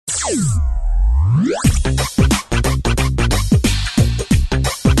Well,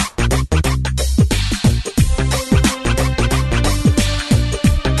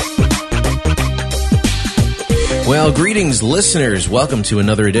 greetings, listeners. Welcome to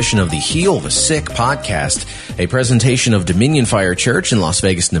another edition of the Heal the Sick podcast, a presentation of Dominion Fire Church in Las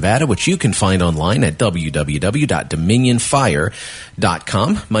Vegas, Nevada, which you can find online at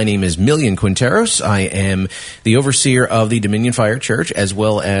www.dominionfire.com. My name is Millian Quinteros. I am the overseer of the Dominion Fire Church, as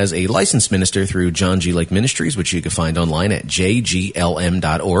well as a licensed minister through John G. Lake Ministries, which you can find online at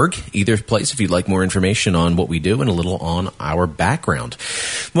jglm.org. Either place if you'd like more information on what we do and a little on our background.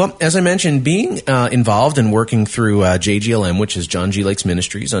 Well, as I mentioned, being involved and working through JGLM, which is John G. Lake's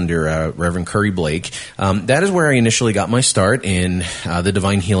Ministries under Reverend Curry Blake. That is where I initially got my start in the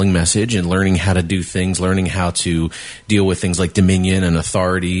divine healing message and learning how to do things, learning how to deal with things like dominion and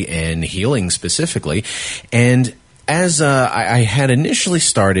authority and healing specifically. And as I had initially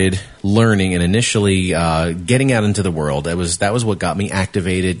started learning and initially getting out into the world, that was what got me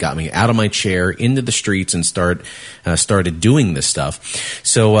activated, got me out of my chair, into the streets, and started doing this stuff.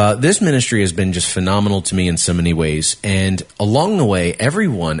 So this ministry has been just phenomenal to me in so many ways. And along the way,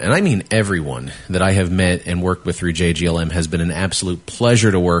 everyone, and I mean everyone, that I have met and worked with through JGLM has been an absolute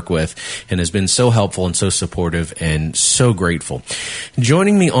pleasure to work with and has been so helpful and so supportive and so grateful.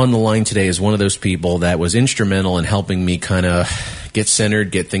 Joining me on the line today is one of those people that was instrumental in helping me kind of get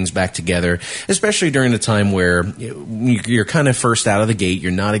centered, get things back together, especially during a time where you're kind of first out of the gate.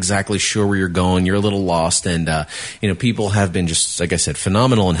 You're not exactly sure where you're going. You're a little lost. And, people have been just, like I said,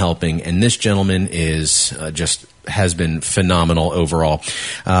 phenomenal in helping. And this gentleman has been phenomenal overall.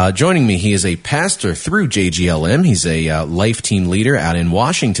 Joining me, he is a pastor through JGLM. He's a life team leader out in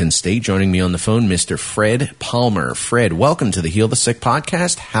Washington State. Joining me on the phone, Mr. Fred Palmer. Fred, welcome to the Heal the Sick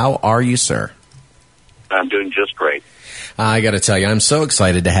podcast. How are you, sir? I'm doing just great. I got to tell you, I'm so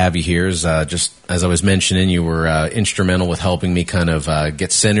excited to have you here. Just as I was mentioning, you were instrumental with helping me kind of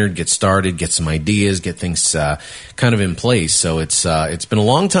get centered, get started, get some ideas, get things kind of in place. So it's been a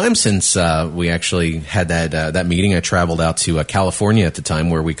long time since we actually had that meeting. I traveled out to California at the time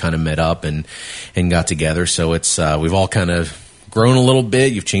where we kind of met up and got together. So it's we've all kind of grown a little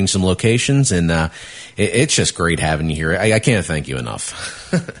bit. You've changed some locations, and it's just great having you here. I can't thank you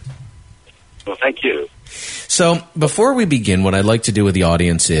enough. Well, thank you. So before we begin, what I'd like to do with the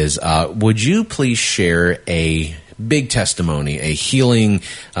audience is, would you please share a big testimony, a healing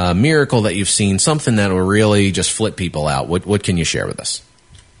miracle that you've seen, something that will really just flip people out? What can you share with us?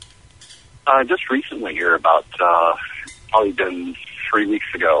 Just recently here, about probably been 3 weeks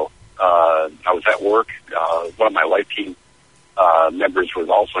ago, I was at work. One of my life team members was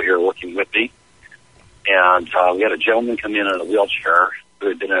also here working with me. And we had a gentleman come in a wheelchair who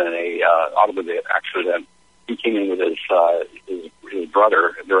had been in a automobile accident. He came in with his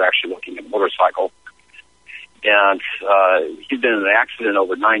brother. They were actually looking at a motorcycle. And he'd been in an accident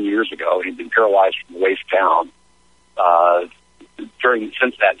over 9 years ago. He'd been paralyzed from the waist down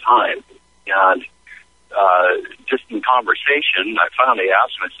since that time. And just in conversation, I finally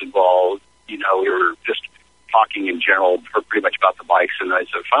asked him, I said, well, we were just talking in general pretty much about the bikes. And I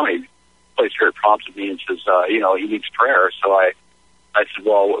said, finally, the place here prompted me and says, he needs prayer. So I said,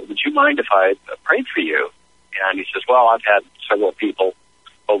 well, would you mind if I prayed for you? And he says, well, I've had several people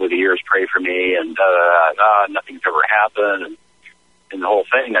over the years pray for me, and nothing's ever happened, and the whole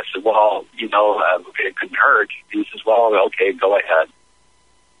thing. I said, well, it couldn't hurt. He says, well, okay, go ahead.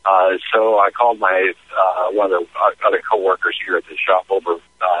 So I called my one of the other coworkers here at the shop over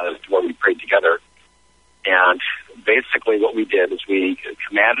where we prayed together, and basically what we did is we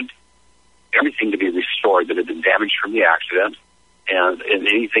commanded everything to be restored that had been damaged from the accident. And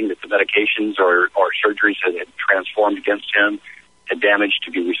anything that the medications or surgeries had transformed against him had damaged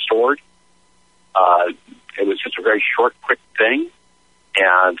to be restored. It was just a very short, quick thing.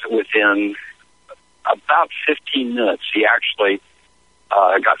 And within about 15 minutes, he actually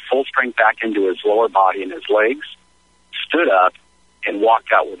got full strength back into his lower body and his legs, stood up, and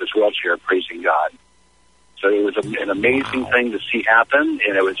walked out with his wheelchair praising God. So it was an amazing thing to see happen,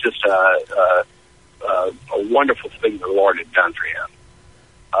 and it was just a wonderful thing the Lord had done for him.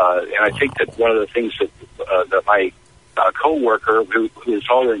 And I think that one of the things that my co-worker, who has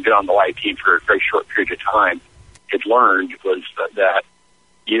already been on the light team for a very short period of time, had learned was that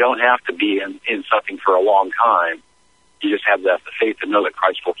you don't have to be in something for a long time. You just have the faith to know that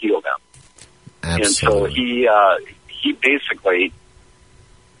Christ will heal them. Absolutely. And so he basically,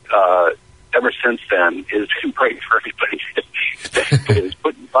 ever since then, is praying for everybody that is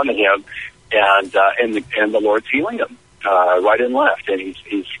put in front of him, and the Lord's healing him right and left. And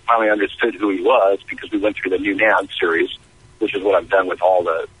he's finally understood who he was, because we went through the New Man series, which is what I've done with all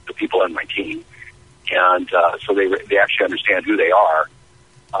the people on my team, and so they actually understand who they are.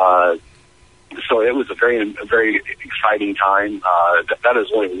 So it was a very exciting time. That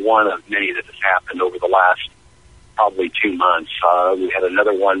is only one of many that has happened over the last probably 2 months. We had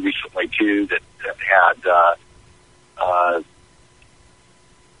another one recently too that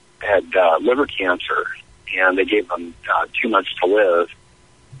had liver cancer, and they gave them 2 months to live.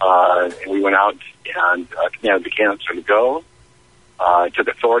 And we went out and commanded the cancer to go, took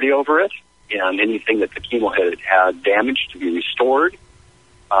authority over it, and anything that the chemo had damaged to be restored.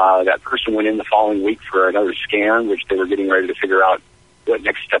 That person went in the following week for another scan, which they were getting ready to figure out what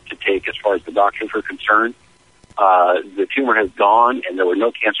next step to take as far as the doctors were concerned. The tumor has gone, and there were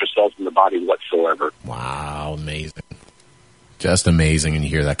no cancer cells in the body whatsoever. Wow, amazing. Just amazing, and you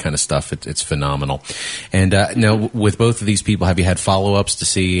hear that kind of stuff. It's phenomenal. And now, with both of these people, have you had follow-ups to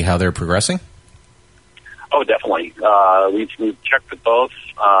see how they're progressing? Oh, definitely. We've checked with both.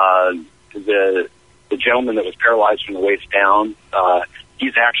 The gentleman that was paralyzed from the waist down,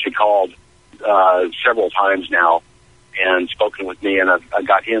 he's actually called several times now and spoken with me, and I've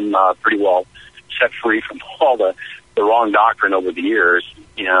got him pretty well set free from all the wrong doctrine over the years,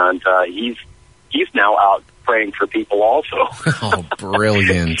 and he's now out praying for people also. Oh,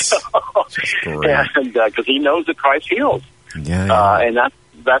 brilliant. Just great. And because he knows that Christ heals. Yeah. And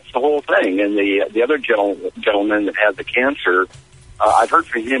that's the whole thing. And the other gentleman that had the cancer, I've heard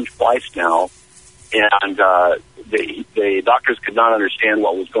from him twice now, and the doctors could not understand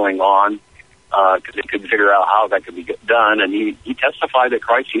what was going on because they couldn't figure out how that could be done, and he testified that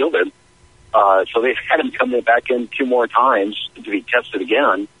Christ healed him. So they've had him come back in 2 more times to be tested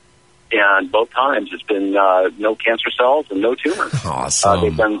again, and both times it's been no cancer cells and no tumor. Awesome.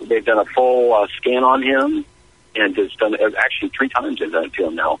 They've done a full scan on him, and it's done actually 3 times they've done it to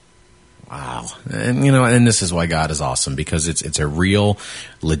him now. Wow. And, and this is why God is awesome, because it's a real,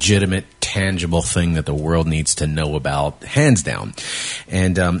 legitimate, tangible thing that the world needs to know about, hands down.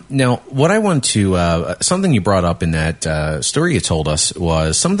 And now, what I want to, something you brought up in that story you told us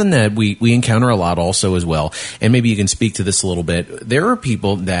was something that we encounter a lot also as well, and maybe you can speak to this a little bit. There are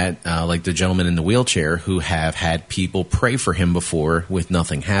people that, like the gentleman in the wheelchair, who have had people pray for him before with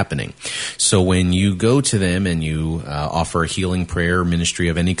nothing happening. So when you go to them and you offer a healing prayer, ministry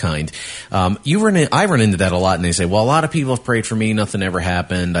of any kind, I run into that a lot, and they say, well, a lot of people have prayed for me, nothing ever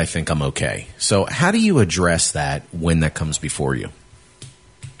happened, I think I'm okay. So how do you address that when that comes before you?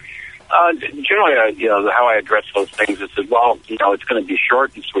 Generally, how I address those things is, well, it's going to be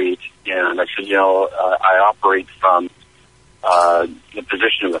short and sweet, and I said, I operate from the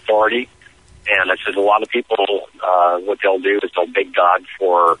position of authority, and I said a lot of people, what they'll do is they'll beg God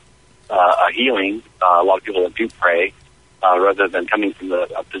for a healing. A lot of people that do pray, rather than coming from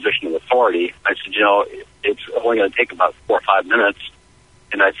a position of authority. I said, it's only going to take about 4 or 5 minutes.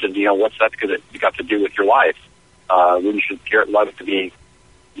 And I said, what's that got to do with your life? Wouldn't you love to be,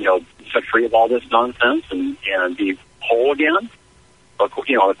 set free of all this nonsense and be whole again? Of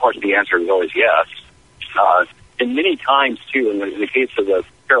course, the answer is always yes. And many times, too, in the case of the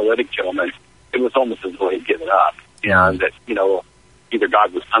paralytic gentleman, it was almost as though he'd given up. And that, either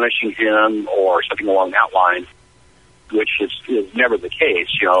God was punishing him or something along that line, which is never the case,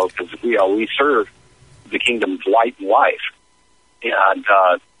 because we serve the kingdom's light and life. And,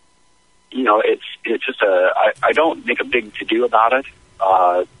 it's just I don't make a big to-do about it.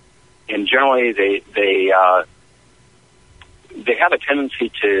 And generally they have a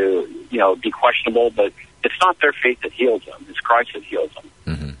tendency to, be questionable, but it's not their faith that heals them. It's Christ that heals them.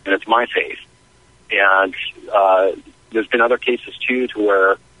 Mm-hmm. And it's my faith. And there's been other cases, too, to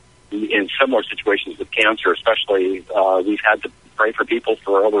where in similar situations with cancer, especially, we've had to pray for people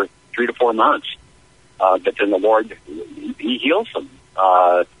for over 3 to 4 months. But then the Lord, He heals them.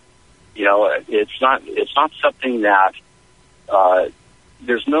 It's not something that,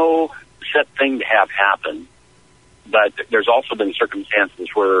 there's no set thing to have happen. But there's also been circumstances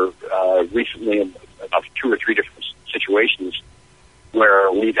where, recently, about 2 or 3 different situations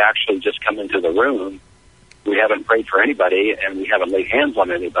where we've actually just come into the room. We haven't prayed for anybody, and we haven't laid hands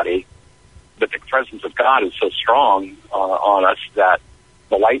on anybody. But the presence of God is so strong on us that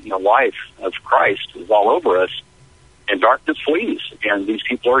the light and the life of Christ is all over us, and darkness flees, and these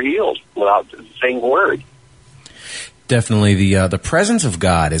people are healed without saying a word. Definitely. The presence of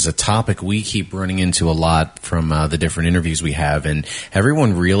God is a topic we keep running into a lot from the different interviews we have, and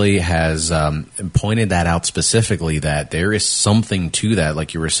everyone really has pointed that out specifically, that there is something to that,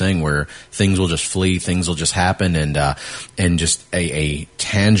 like you were saying, where things will just flee, things will just happen, and just a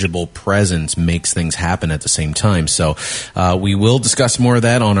tangible presence makes things happen at the same time. So we will discuss more of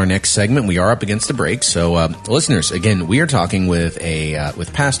that on our next segment. We are up against the break, so listeners, again, we are talking with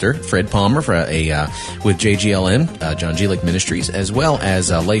Pastor Fred Palmer with JGLM. John G. Lake Ministries, as well as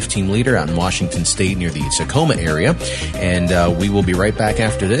a Life Team Leader out in Washington State near the Tacoma area. And we will be right back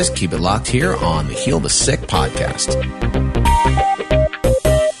after this. Keep it locked here on the Heal the Sick podcast.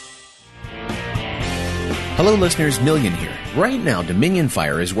 Hello, listeners. Million here. Right now, Dominion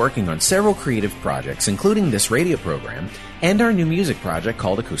Fire is working on several creative projects, including this radio program and our new music project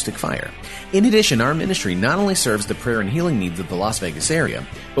called Acoustic Fire. In addition, our ministry not only serves the prayer and healing needs of the Las Vegas area,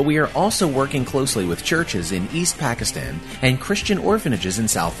 but we are also working closely with churches in East Pakistan and Christian orphanages in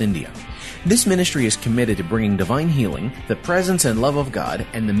South India. This ministry is committed to bringing divine healing, the presence and love of God,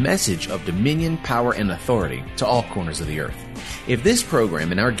 and the message of dominion, power, and authority to all corners of the earth. If this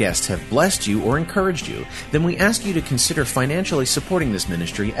program and our guests have blessed you or encouraged you, then we ask you to consider financially supporting this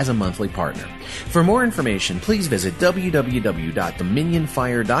ministry as a monthly partner. For more information, please visit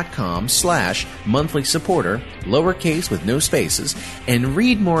www.dominionfire.com/monthly supporter, lowercase with no spaces, and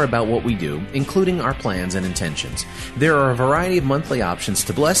read more about what we do, including our plans and intentions. There are a variety of monthly options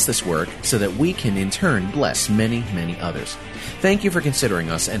to bless this work so that we can in turn bless many, many others. Thank you for considering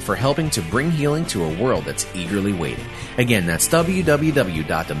us and for helping to bring healing to a world that's eagerly waiting. Again, that's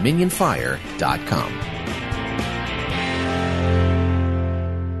www.dominionfire.com.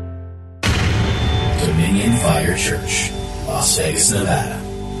 Dominion Fire Church, Las Vegas, Nevada.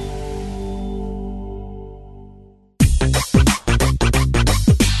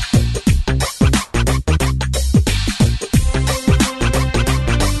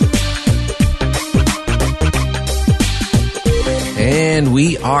 And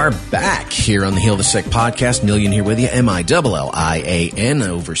we are back here on the Heal the Sick podcast. Million here with you, MILLIAN,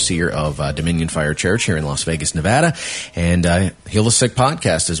 overseer of Dominion Fire Church here in Las Vegas, Nevada. And Heal the Sick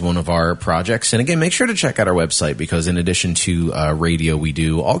podcast is one of our projects. And again, make sure to check out our website, because in addition to radio, we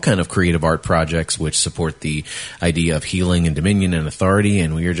do all kind of creative art projects which support the idea of healing and dominion and authority.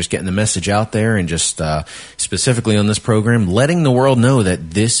 And we are just getting the message out there, and just specifically on this program, letting the world know that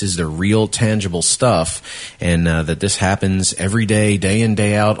this is the real tangible stuff, and that this happens every day, day in,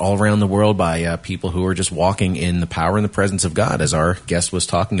 day out, all around the world by people who are just walking in the power and the presence of God, as our guest was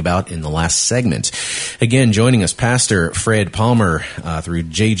talking about in the last segment. Again, joining us, Pastor Fred Palmer through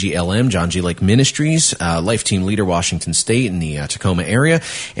JGLM, John G. Lake Ministries, Life Team Leader, Washington State in the Tacoma area.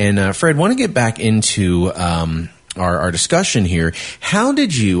 And Fred, want to get back into our discussion here. How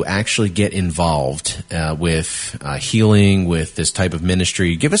did you actually get involved with healing, with this type of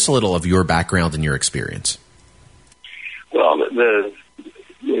ministry? Give us a little of your background and your experience. Well, the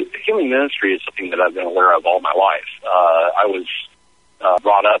healing ministry is something that I've been aware of all my life. I was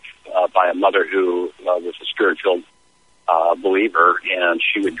brought up by a mother who was a spirit-filled believer, and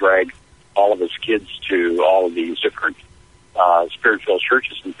she would drag all of us kids to all of these different spirit-filled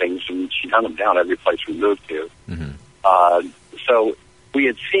churches and things, and she'd hunt them down every place we moved to. Mm-hmm. So we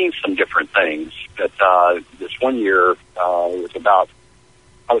had seen some different things, but this one year I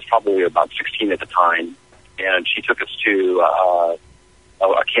was probably about 16 at the time, and she took us to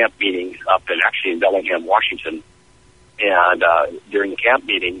a camp meeting up in Bellingham, Washington. And during the camp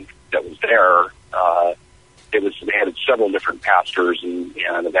meeting that was there, they had several different pastors and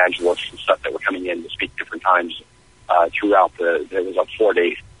evangelists and stuff that were coming in to speak different times throughout it was a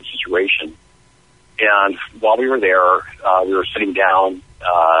 4-day situation. And while we were there, we were sitting down. Two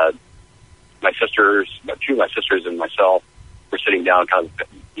of my sisters and myself were sitting down, kind of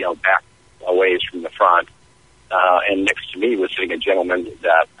back a ways from the front. And next to me was sitting a gentleman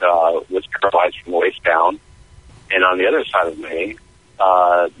that was paralyzed from the waist down. And on the other side of me,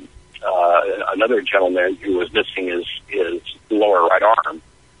 another gentleman who was missing his lower right arm.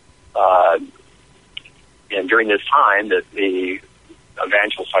 And during this time, that the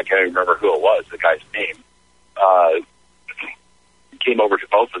evangelist, I can't remember who it was, the guy's name, came over to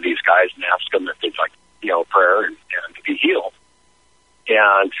both of these guys and asked them if they'd like, prayer and to be healed.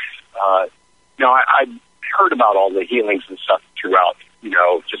 And I heard about all the healings and stuff throughout,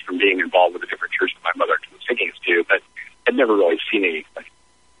 just from being involved with the different churches my mother was taking us to, but I'd never really seen anything.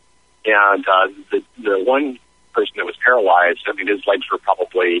 And the one person that was paralyzed, his legs were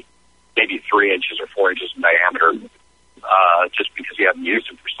probably maybe 3 inches or 4 inches in diameter, just because he hadn't used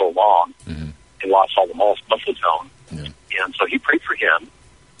them for so long, mm-hmm. and lost all the muscle tone. Yeah. And so he prayed for him,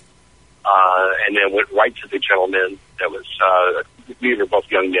 and then went right to the gentleman that was, we were both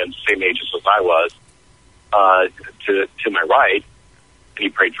young men, same ages as I was, to my right, and he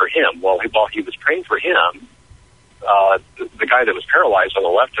prayed for him. Well, while he was praying for him, the guy that was paralyzed on the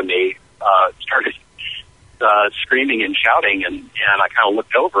left of me started screaming and shouting, and I kind of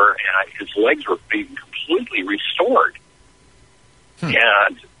looked over, and his legs were being completely restored.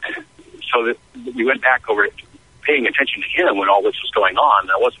 And so we went back over to paying attention to him when all this was going on.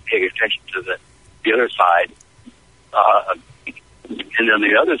 I wasn't paying attention to the other side. And then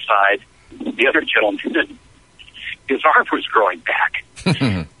the other side, the other gentleman, his arm was growing back.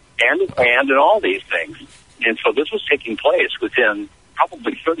 and all these things. And so this was taking place within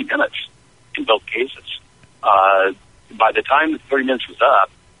probably 30 minutes in both cases. By the time the 30 minutes was up,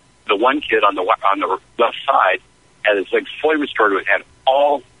 the one kid on the left side had his legs fully restored, had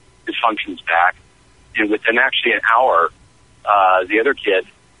all his functions back, and within actually an hour, the other kid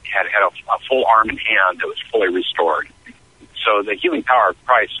had a full arm and hand that was fully restored. So the healing power of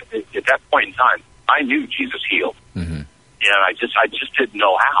Christ, at that point in time, I knew Jesus healed, and I just didn't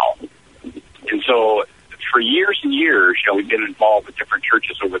know how. And so for years and years, we've been involved with different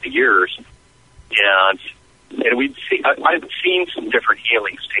churches over the years, and I've seen some different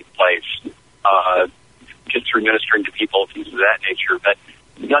healings take place, just through ministering to people, things of that nature, but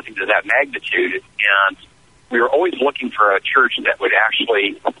nothing to that magnitude. And we were always looking for a church that would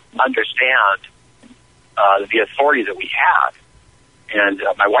actually understand the authority that we had. And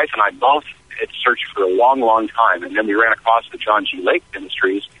my wife and I both had searched for a long, long time, and then we ran across the John G. Lake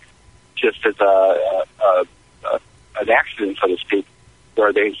Ministries just as an accident, so to speak,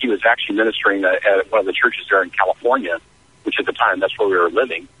 where he was actually ministering at one of the churches there in California, which at the time, that's where we were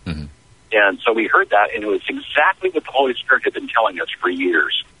living. Mm-hmm. And so we heard that, and it was exactly what the Holy Spirit had been telling us for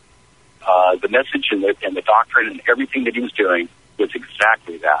years. The message and the doctrine and everything that he was doing was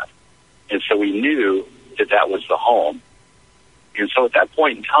exactly that. And so we knew that was the home. And so at that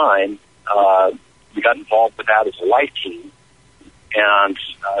point in time, we got involved with that as a life team, and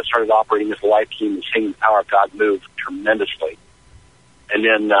started operating as a life team and seeing the power of God move tremendously. And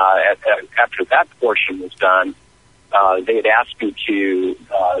then after that portion was done, they had asked me to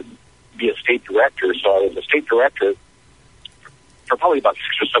be a state director. So I was a state director for probably about 6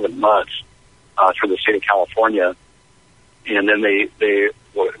 or 7 months for the state of California. And then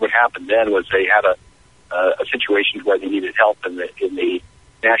what happened then was they had a situation where they needed help in the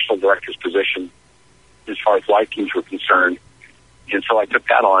national director's position as far as life teams were concerned. And so I took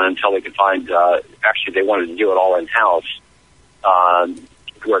that on until they could find, actually they wanted to do it all in-house,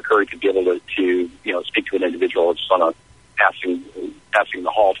 where Curry could be able to speak to an individual just on a passing the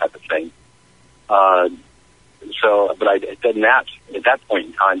hall type of thing. But I did that at that point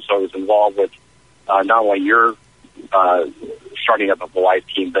in time, so I was involved with not only your starting up of the life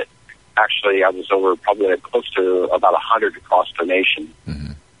team, but actually I was over probably close to about 100 across the nation.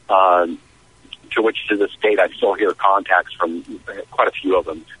 Mm-hmm. To which to this date I still hear contacts from quite a few of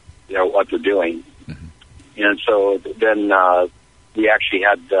them, what they're doing. Mm-hmm. And so then we actually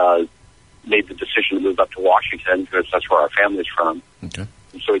had made the decision to move up to Washington because that's where our family's from. Okay.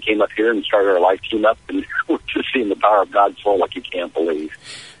 And so we came up here and started our life team up, and we're just seeing the power of God flow like you can't believe.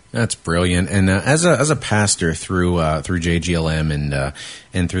 That's brilliant. And as a pastor through JGLM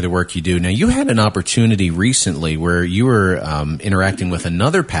and through the work you do, now you had an opportunity recently where you were interacting with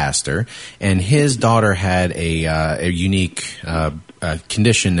another pastor, and his daughter had a unique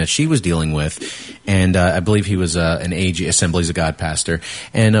condition that she was dealing with, and I believe he was an AG, Assemblies of God pastor.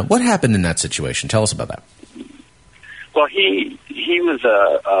 And what happened in that situation? Tell us about that. Well, he was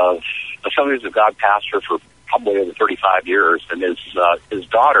a Assemblies of God pastor for probably over 35 years, and his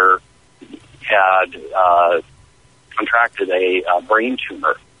daughter had contracted a brain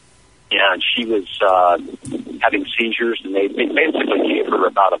tumor, and she was having seizures, and they basically gave her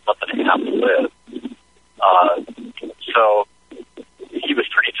about a month and a half to live. So he was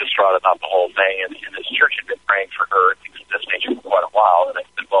pretty distraught about the whole thing, and his church had been praying for her and things of this nature for quite a while. And I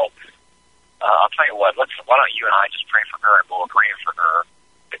said, well, I'll tell you what, why don't you and I just pray for her, and we'll agree for her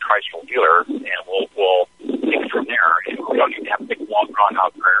that Christ will heal her, and we'll take it from there. And we don't need to have a big, long,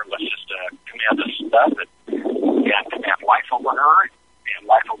 drawn-out prayer. Let's just command this stuff and command life over her and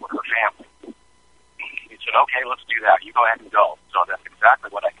life over her family. He said, okay, let's do that. You go ahead and go. So that's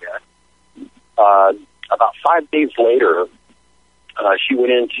exactly what I did. About 5 days later, she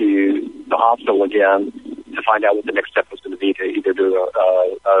went into the hospital again to find out what the next step was going to be, to either do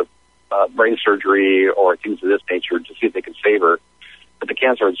a brain surgery or things of this nature to see if they could save her. But the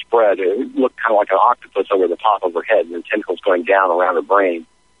cancer had spread. It looked kind of like an octopus over the top of her head, and the tentacles going down around her brain.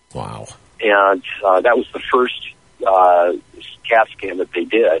 Wow. And that was the first CAT scan that they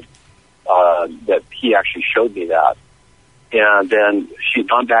did. that he actually showed me that. And then she'd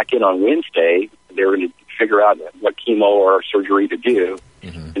gone back in on Wednesday. They were going to figure out what chemo or surgery to do.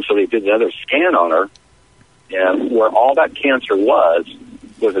 Mm-hmm. And so they did another scan on her, and where all that cancer was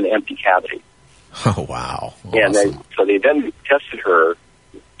an empty cavity. Oh, wow. Awesome. And they then tested her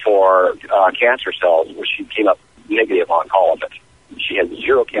for cancer cells, which she came up negative on all of it. She had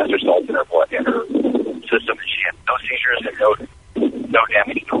 0 cancer cells in her blood, in her system, and she had no seizures and no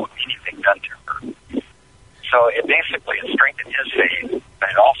damage, no anything done to her. So it basically strengthened his faith, but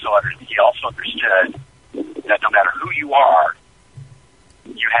he also understood that no matter who you are,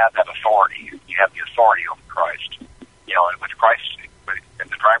 you have that authority. You have the authority over Christ. You know, and with Christ in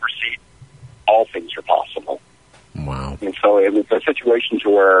the driver's seat, all things are possible. Wow. And so it was a situation to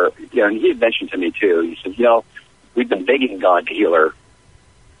where, and he had mentioned to me too, he said, we've been begging God to heal her,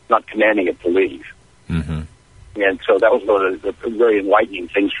 not commanding it to leave. Mm-hmm. And so that was one of the very enlightening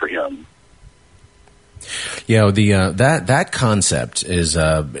things for him. Yeah, that concept is,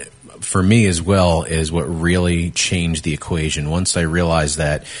 for me as well, is what really changed the equation. Once I realized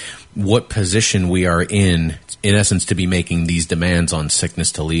that what position we are in essence, to be making these demands on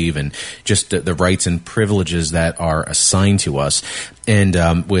sickness to leave and just the rights and privileges that are assigned to us. And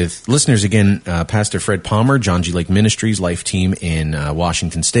with listeners, again, Pastor Fred Palmer, John G. Lake Ministries, Life Team in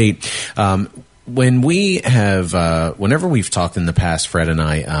Washington State. When we have, whenever we've talked in the past, Fred and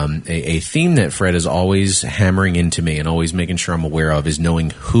I, a theme that Fred is always hammering into me and always making sure I'm aware of is knowing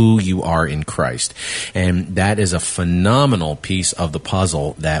who you are in Christ. And that is a phenomenal piece of the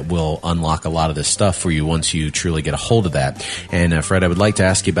puzzle that will unlock a lot of this stuff for you once you truly get a hold of that. And Fred, I would like to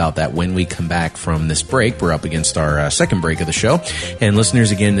ask you about that when we come back from this break. We're up against our second break of the show. And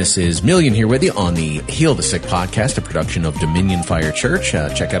listeners, again, this is Million here with you on the Heal the Sick podcast, a production of Dominion Fire Church.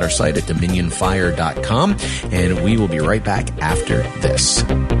 Check out our site at dominionfire.com, and we will be right back after this.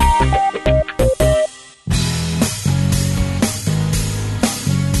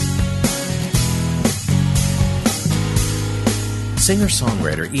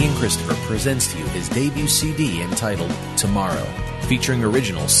 Singer-songwriter Ian Christopher presents to you his debut CD entitled Tomorrow, featuring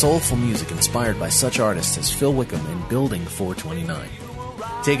original, soulful music inspired by such artists as Phil Wickham and Building 429.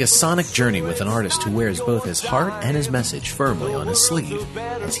 Take a sonic journey with an artist who wears both his heart and his message firmly on his sleeve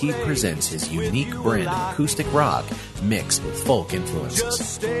as he presents his unique brand of acoustic rock mixed with folk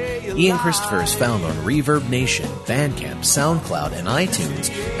influences. Ian Christopher is found on Reverb Nation, Bandcamp, SoundCloud, and iTunes,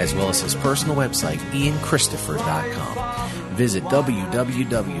 as well as his personal website, ianchristopher.com. Visit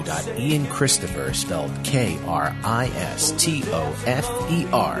www.ianchristopher, spelled Christopher,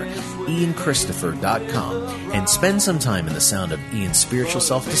 ianchristopher.com, and spend some time in the sound of Ian's spiritual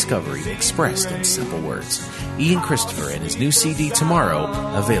self-discovery expressed in simple words. Ian Christopher and his new CD Tomorrow,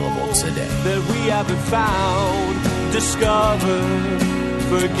 available today. That we haven't found, discovered,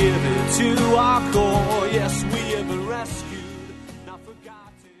 forgiven to our core. Yes, we have been rescued, not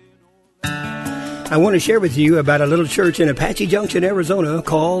forgotten. I want to share with you about a little church in Apache Junction, Arizona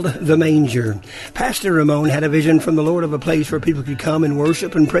called The Manger. Pastor Ramon had a vision from the Lord of a place where people could come and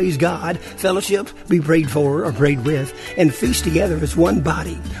worship and praise God, fellowship, be prayed for or prayed with, and feast together as one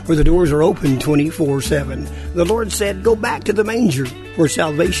body, where the doors are open 24/7. The Lord said, go back to The Manger, where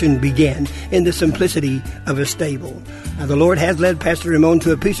salvation began, in the simplicity of a stable. Now, the Lord has led Pastor Ramon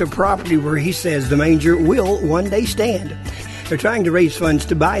to a piece of property where he says The Manger will one day stand. They're trying to raise funds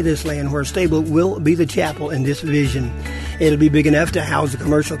to buy this land where a stable will be the chapel in this vision. It'll be big enough to house a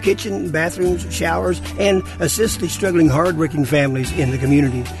commercial kitchen, bathrooms, showers, and assist the struggling, hard-working families in the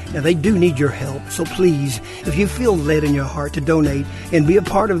community. Now, they do need your help, so please, if you feel led in your heart to donate and be a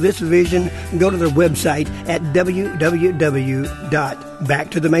part of this vision, go to their website at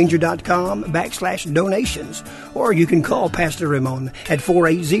www.backtothemanger.com/donations, or you can call Pastor Ramon at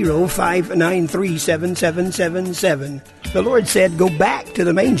 480-593-7777. The Lord said, go back to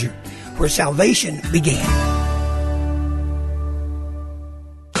the manger where salvation began.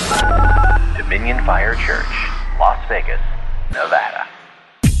 Dominion Fire Church, Las Vegas, Nevada.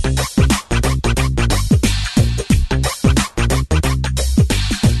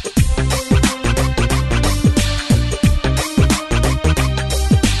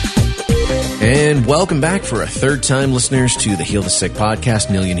 And welcome back for a third time, listeners, to the Heal the Sick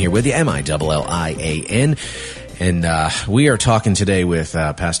podcast. Million here with you, MILLIAN. And we are talking today with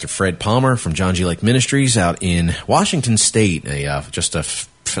Pastor Fred Palmer from John G. Lake Ministries out in Washington State, just a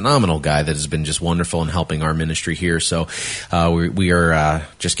phenomenal guy that has been just wonderful in helping our ministry here. So we are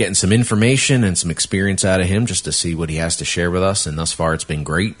just getting some information and some experience out of him just to see what he has to share with us. And thus far, it's been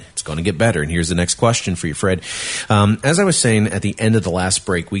great. It's going to get better. And here's the next question for you, Fred. As I was saying at the end of the last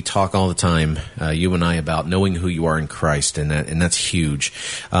break, we talk all the time, you and I, about knowing who you are in Christ, and that's huge.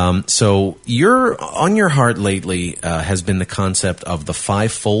 So on your heart lately has been the concept of the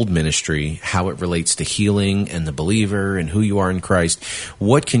fivefold ministry, how it relates to healing and the believer and who you are in Christ.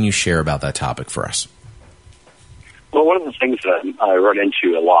 What can you share about that topic for us? Well, one of the things that I run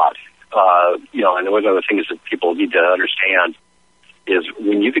into a lot, and one of the things that people need to understand is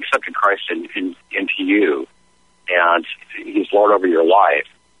when you've accepted Christ into you and He's Lord over your life,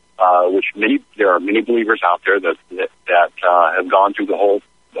 there are many believers out there that have gone through the whole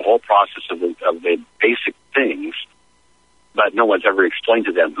process of the basic things, but no one's ever explained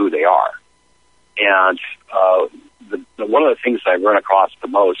to them who they are. And one of the things I run across the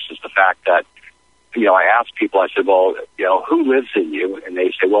most is the fact that, I ask people, I said, well, who lives in you? And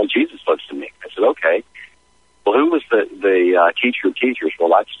they say, well, Jesus lives in me. I said, okay. Well, who was the teacher of teachers? Well,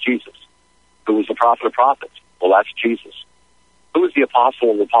 that's Jesus. Who was the prophet of prophets? Well, that's Jesus. Who was the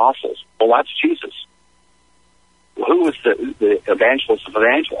apostle of apostles? Well, that's Jesus. Well, who was the evangelist of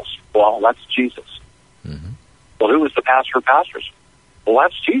evangelists? Well, that's Jesus. Mm-hmm. Well, who was the pastor of pastors? Well,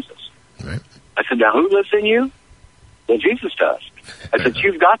 that's Jesus. Right. I said, now who lives in you? Well, Jesus does. I said,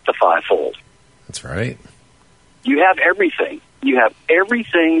 you've got the fivefold. That's right. You have everything. You have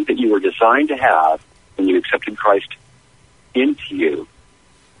everything that you were designed to have when you accepted Christ into you,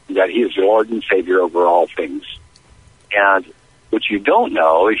 that He is your Lord and Savior over all things. And what you don't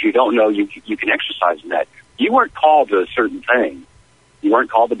know is you can exercise in that. You weren't called to a certain thing. You weren't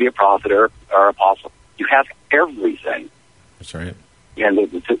called to be a prophet or apostle. You have everything. That's right. And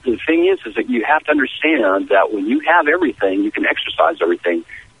the thing is that you have to understand that when you have everything, you can exercise everything.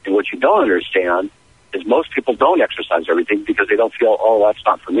 And what you don't understand is most people don't exercise everything because they don't feel, oh, that's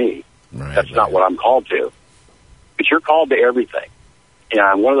not for me. Right, that's not what I'm called to. But you're called to everything.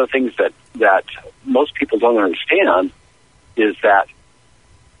 And one of the things that most people don't understand is that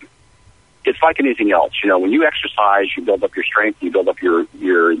it's like anything else. When you exercise, you build up your strength, you build up your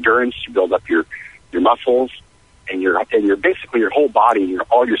endurance, you build up your muscles, and your basically your whole body,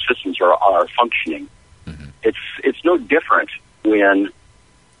 all your systems are functioning. Mm-hmm. It's no different when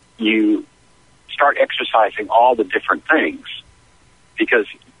you start exercising all the different things, because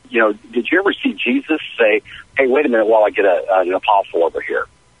did you ever see Jesus say, "Hey, wait a minute, while I get an apostle over here,"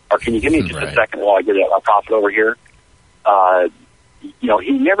 or "Can you give me just a second while I get a prophet over here"?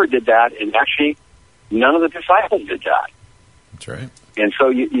 He never did that, and actually, none of the disciples did that. That's right. And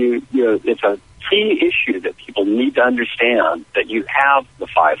so it's a key issue that people need to understand, that you have the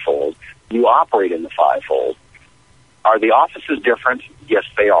fivefold, you operate in the fivefold. Are the offices different? Yes,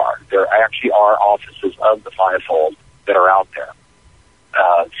 they are. There actually are offices of the fivefold that are out there.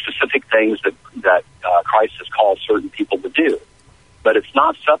 Specific things that Christ has called certain people to do. But it's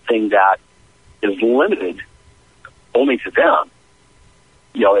not something that is limited only to them.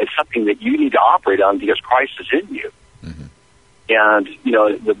 It's something that you need to operate on because Christ is in you. Mm-hmm. And,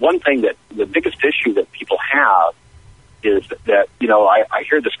 the one thing the biggest issue that people have is that I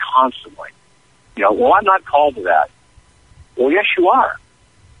hear this constantly. Well, I'm not called to that. Well, yes, you are.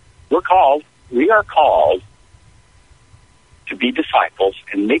 We are called to be disciples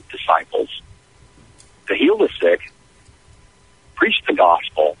and make disciples, to heal the sick, preach the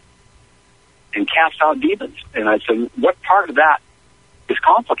gospel, and cast out demons. And I said, what part of that is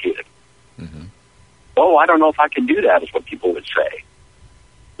complicated? Mm-hmm. Oh, I don't know if I can do that, is what people would say.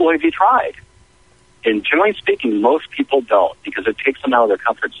 Well, have you tried? And generally speaking, most people don't, because it takes them out of their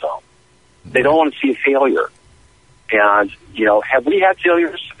comfort zone. Mm-hmm. They don't want to see a failure. And, have we had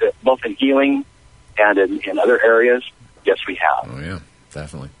failures, both in healing and in other areas? Yes, we have. Oh, yeah,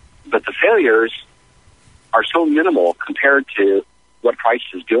 definitely. But the failures are so minimal compared to what Christ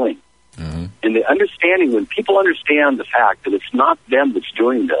is doing. Mm-hmm. And the understanding, when people understand the fact that it's not them that's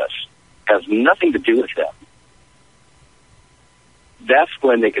doing this, has nothing to do with them, that's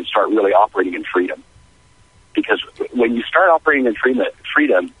when they can start really operating in freedom. Because when you start operating in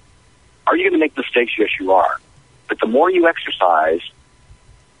freedom, are you going to make mistakes? Yes, you are. But the more you exercise,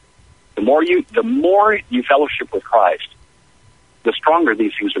 the more you fellowship with Christ, the stronger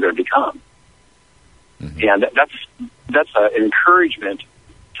these things are going to become. Mm-hmm. And that's an encouragement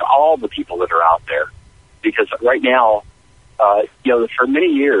to all the people that are out there, because right now, for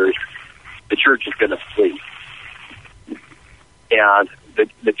many years, the church has been asleep, and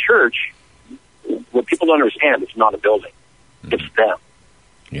the church, what people don't understand, it's not a building, it's them.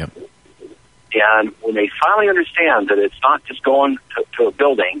 Yep. And when they finally understand that it's not just going to a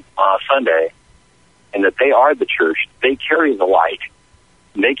building on a Sunday, and that they are the church, they carry the light,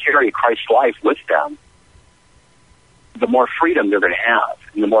 and they carry Christ's life with them, the more freedom they're going to have.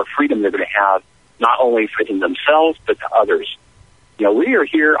 And the more freedom they're going to have, not only in themselves, but to others. You know, we are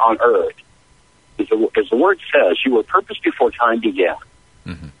here on earth, as the word says, you were purposed before time began.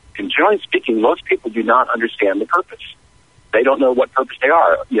 Mm-hmm. And generally speaking, most people do not understand the purpose. They don't know what purpose they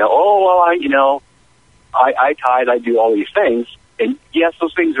are. You know, I tithe, I do all these things. And yes,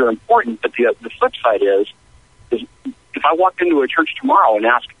 those things are important, but the flip side is if I walked into a church tomorrow and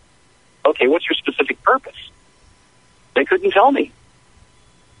asked, okay, what's your specific purpose? They couldn't tell me.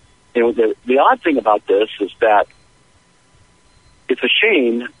 You know, the odd thing about this is that it's a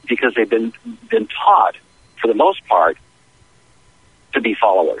shame because they've been taught, for the most part, to be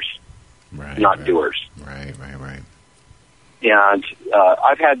followers, not doers. Right. And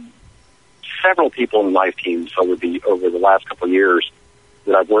I've had several people in life teams over the last couple of years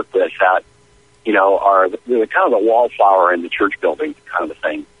that I've worked with that, you know, are kind of the wallflower in the church building kind of a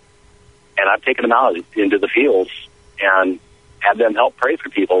thing. And I've taken them out into the fields and had them help pray for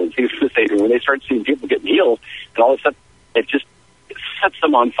people. And when they start seeing people getting healed, and all of a sudden it sets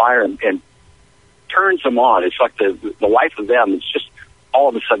them on fire and turns them on. It's like the life of them is just all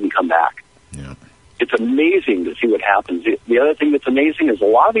of a sudden come back. Yeah. It's amazing to see what happens. The other thing that's amazing is a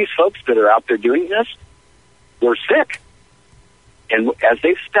lot of these folks that are out there doing this were sick. And as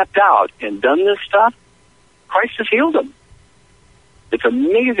they've stepped out and done this stuff, Christ has healed them. It's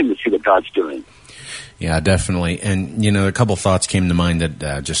amazing to see what God's doing. Yeah, definitely. And, you know, a couple thoughts came to mind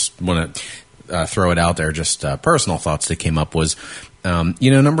that just want to throw it out there, just personal thoughts that came up was, you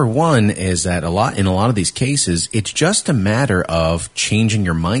know, number one is that in a lot of these cases, it's just a matter of changing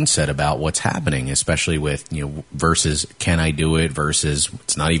your mindset about what's happening, especially with, you know, versus can I do it versus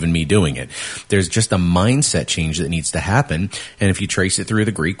it's not even me doing it. There's just a mindset change that needs to happen. And if you trace it through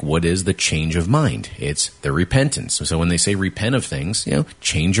the Greek, what is the change of mind? It's the repentance. So when they say repent of things, you know,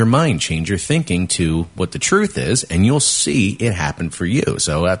 change your mind, change your thinking to what the truth is, and you'll see it happen for you.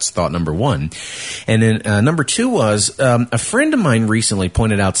 So that's thought number one. And then number two was a friend of mine recently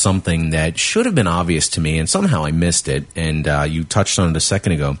pointed out something that should have been obvious to me, and somehow I missed it, and you touched on it a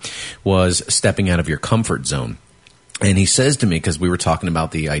second ago, was stepping out of your comfort zone. And he says to me, because we were talking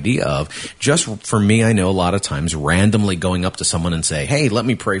about the idea of, just for me, I know a lot of times randomly going up to someone and say, hey, let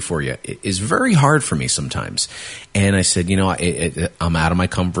me pray for you, it is very hard for me sometimes. And I said, you know, I'm out of my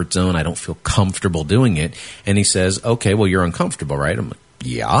comfort zone. I don't feel comfortable doing it. And he says, okay, well, you're uncomfortable, right? I'm like,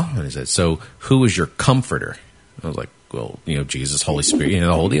 yeah. And he said, so who is your comforter? I was like, well, you know, Jesus, Holy Spirit, you know,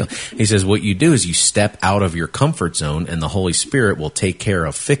 the whole deal. He says, what you do is you step out of your comfort zone and the Holy Spirit will take care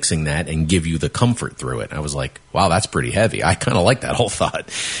of fixing that and give you the comfort through it. I was like, wow, that's pretty heavy. I kind of like that whole thought.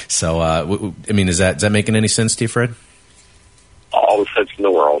 So, I mean, is that making any sense to you, Fred? All the sense in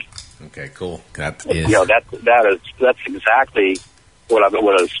the world. Okay, cool. That is. You know, that's exactly what I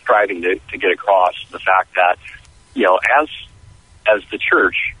was striving to get across, the fact that, you know, as the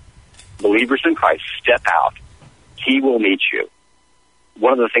church, believers in Christ step out, He will meet you.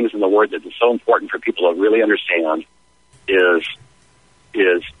 One of the things in the Word that is so important for people to really understand is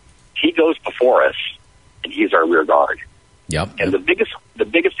He goes before us, and He's our rear guard. Yep. And the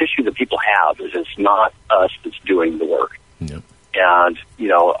biggest issue that people have is it's not us that's doing the work. Yep. And, you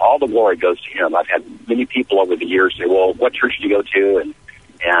know, all the glory goes to Him. I've had many people over the years say, well, what church do you go to?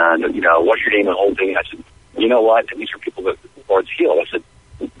 And you know, what's your name and the whole thing? I said, you know what? And these are people that the Lord's healed. I said,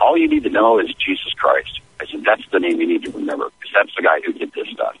 all you need to know is Jesus Christ. I said, that's the name you need to remember, because that's the guy who did this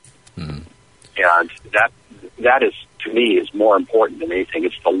stuff. Mm-hmm. And that is, to me, is more important than anything.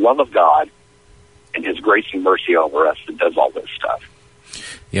 It's the love of God and His grace and mercy over us that does all this stuff.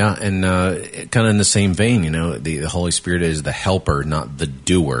 Yeah, and kind of in the same vein, you know, the Holy Spirit is the helper, not the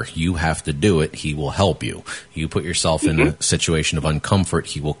doer. You have to do it. He will help you. You put yourself in a situation of uncomfort,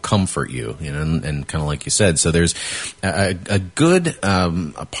 He will comfort you, you know, and kind of like you said. So there's a good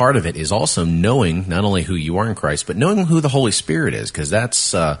a part of it is also knowing not only who you are in Christ, but knowing who the Holy Spirit is, because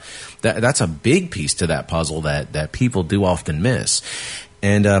that's a big piece to that puzzle that people do often miss.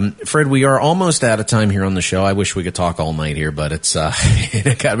 And, Fred, we are almost out of time here on the show. I wish we could talk all night here, but it's,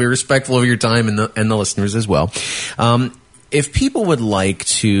 gotta be respectful of your time and the listeners as well. If people would like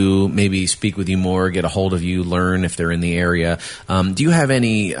to maybe speak with you more, get a hold of you, learn if they're in the area, do you have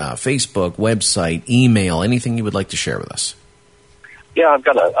any, Facebook, website, email, anything you would like to share with us? Yeah, I've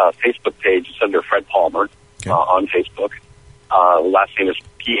got a Facebook page. It's under Fred Palmer, on Facebook. Last name is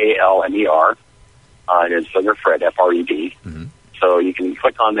Palmer. And it's under Fred, F-R-E-D. Mm-hmm. So you can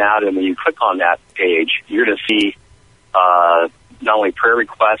click on that, and when you click on that page, you're going to see not only prayer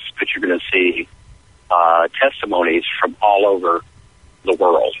requests, but you're going to see testimonies from all over the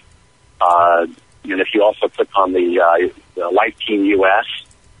world. And if you also click on the Life Team US,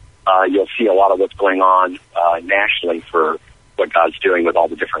 you'll see a lot of what's going on nationally for what God's doing with all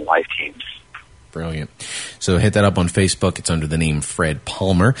the different life teams. Brilliant. So hit that up on Facebook. It's under the name Fred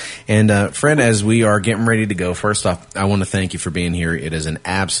Palmer. And Fred, as we are getting ready to go, first off, I want to thank you for being here. It is an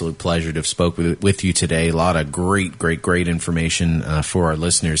absolute pleasure to have spoke with you today. A lot of great information for our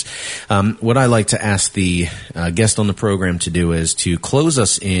listeners. What I like to ask the guest on the program to do is to close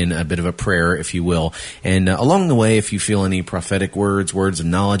us in a bit of a prayer, if you will. And along the way, if you feel any prophetic words of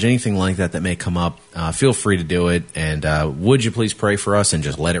knowledge, anything like that may come up, feel free to do it. And would you please pray for us and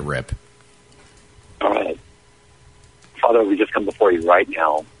just let it rip? All right. Father, we just come before you right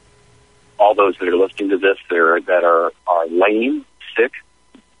now. All those that are listening to this that are lame, sick,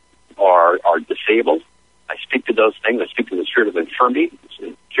 or are disabled, I speak to those things. I speak to the spirit of infirmity.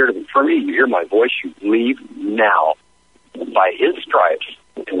 You hear my voice, you leave now. By his stripes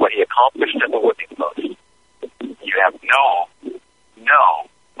and what he accomplished in the Whipping Post, you have no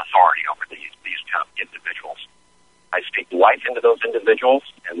authority over these individuals. I speak life into those individuals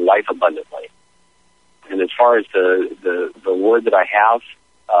and life abundantly. And as far as the word that I have,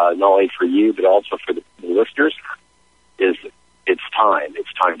 not only for you but also for the listeners, is it's time.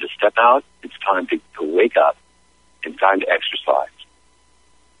 It's time to step out. It's time to wake up. It's time to exercise.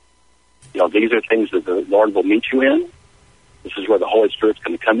 These are things that the Lord will meet you in. This is where the Holy Spirit's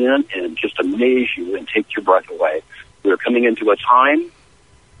going to come in and just amaze you and take your breath away. We're coming into a time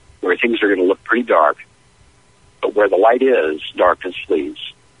where things are going to look pretty dark, but where the light is, darkness flees.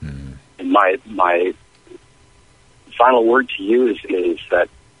 Mm. And my final word to you is that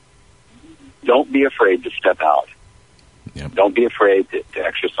don't be afraid to step out. Yep. Don't be afraid to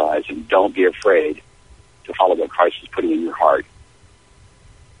exercise, and don't be afraid to follow what Christ is putting in your heart.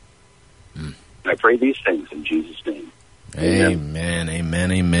 Mm. And I pray these things in Jesus' name. Amen,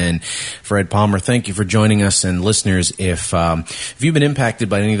 amen, amen. Fred Palmer, thank you for joining us. And listeners, if you've been impacted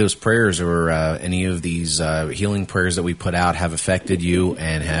by any of those prayers or any of these healing prayers that we put out have affected you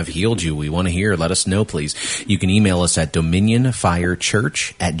and have healed you, we want to hear. Let us know, please. You can email us at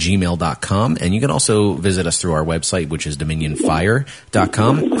dominionfirechurch@gmail.com. And you can also visit us through our website, which is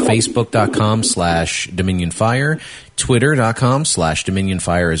dominionfire.com, facebook.com/dominionfire,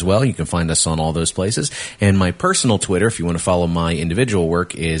 twitter.com/dominionfire as well. You can find us on all those places. And my personal Twitter, if you want to follow my individual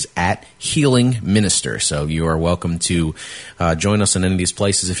work, is @healingminister. So you are welcome to join us on any of these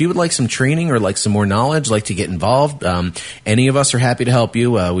places. If you would like some training or like some more knowledge, like to get involved, any of us are happy to help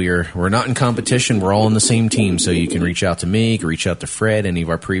you. We're not in competition. We're all on the same team. So you can reach out to me, you can reach out to Fred, any of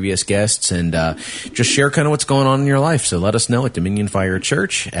our previous guests, and just share kind of what's going on in your life. So let us know at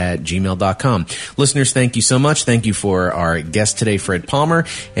dominionfirechurch@gmail.com. Listeners, thank you so much. Thank you for our guest today, Fred Palmer.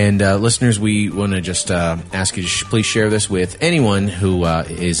 And listeners, we want to just ask you to please share this with anyone who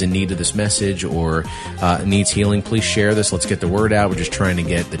is in need of this message or needs healing. Please share this. Let's get the word out. We're just trying to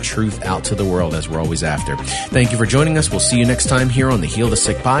get the truth out to the world, as we're always after. Thank you for joining us. We'll see you next time here on the Heal the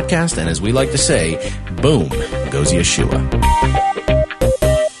Sick podcast. And as we like to say, boom goes Yeshua.